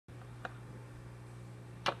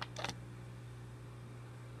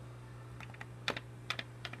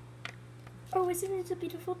Oh, isn't it a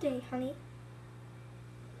beautiful day, honey?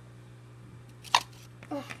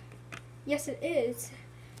 Oh, yes, it is.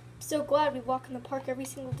 I'm so glad we walk in the park every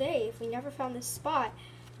single day. If we never found this spot,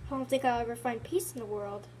 I don't think I'll ever find peace in the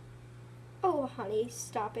world. Oh, honey,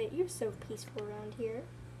 stop it. You're so peaceful around here.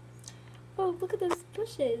 Oh, look at those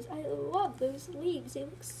bushes. I love those leaves. They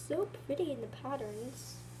look so pretty in the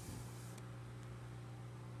patterns.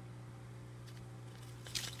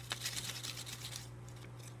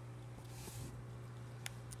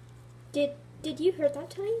 Did you hear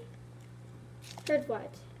that, Tony? Heard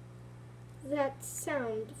what? That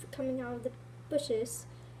sound coming out of the bushes.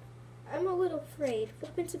 I'm a little afraid. What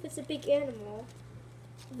happens if it's a big animal?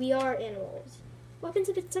 We are animals. What happens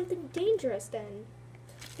if it's something dangerous then?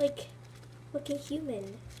 Like a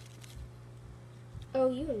human.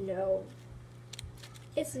 Oh, you know.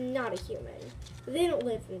 It's not a human. They don't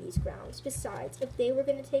live in these grounds. Besides, if they were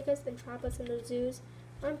going to take us and trap us in those zoos,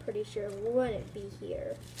 I'm pretty sure we wouldn't be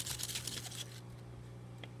here.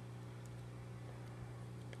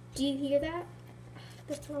 Do you hear that?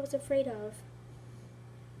 That's what I was afraid of.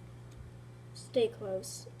 Stay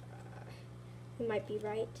close. You might be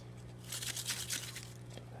right.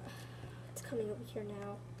 It's coming over here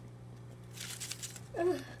now.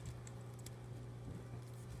 Ugh.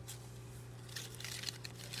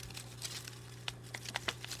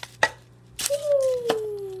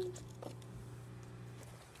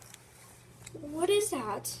 What is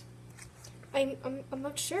that? I'm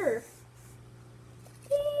not sure.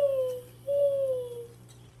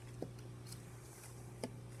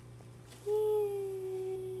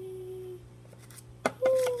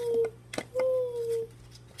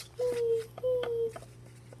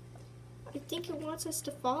 I think it wants us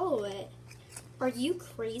to follow it. Are you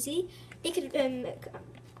crazy? It can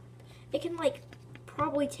like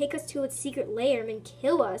probably take us to its secret lair and then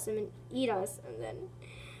kill us and then eat us and then.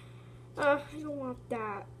 I don't want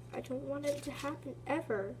that. I don't want it to happen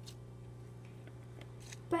ever.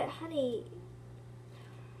 But honey.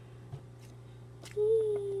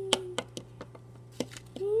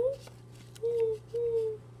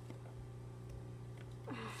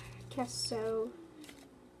 I guess so.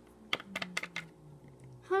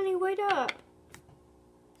 Honey, wait up.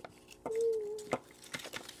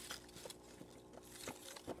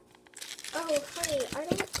 Oh, honey, I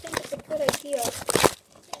don't think it's a good idea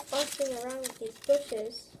fussing around with these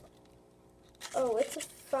bushes. Oh, it's a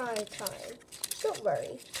fine time. Don't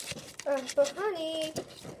worry. But honey.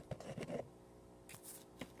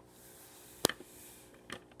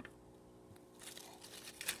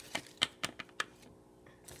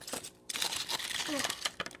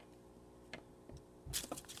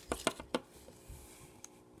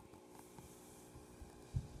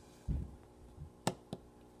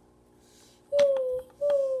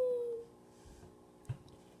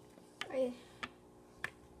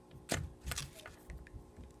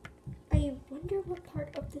 I wonder what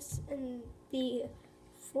part of this in the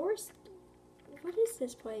forest. What is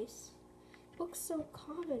this place? It looks so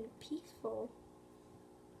calm and peaceful.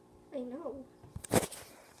 I know.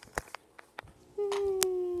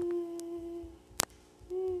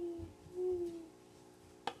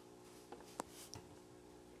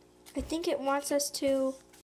 I think it wants us to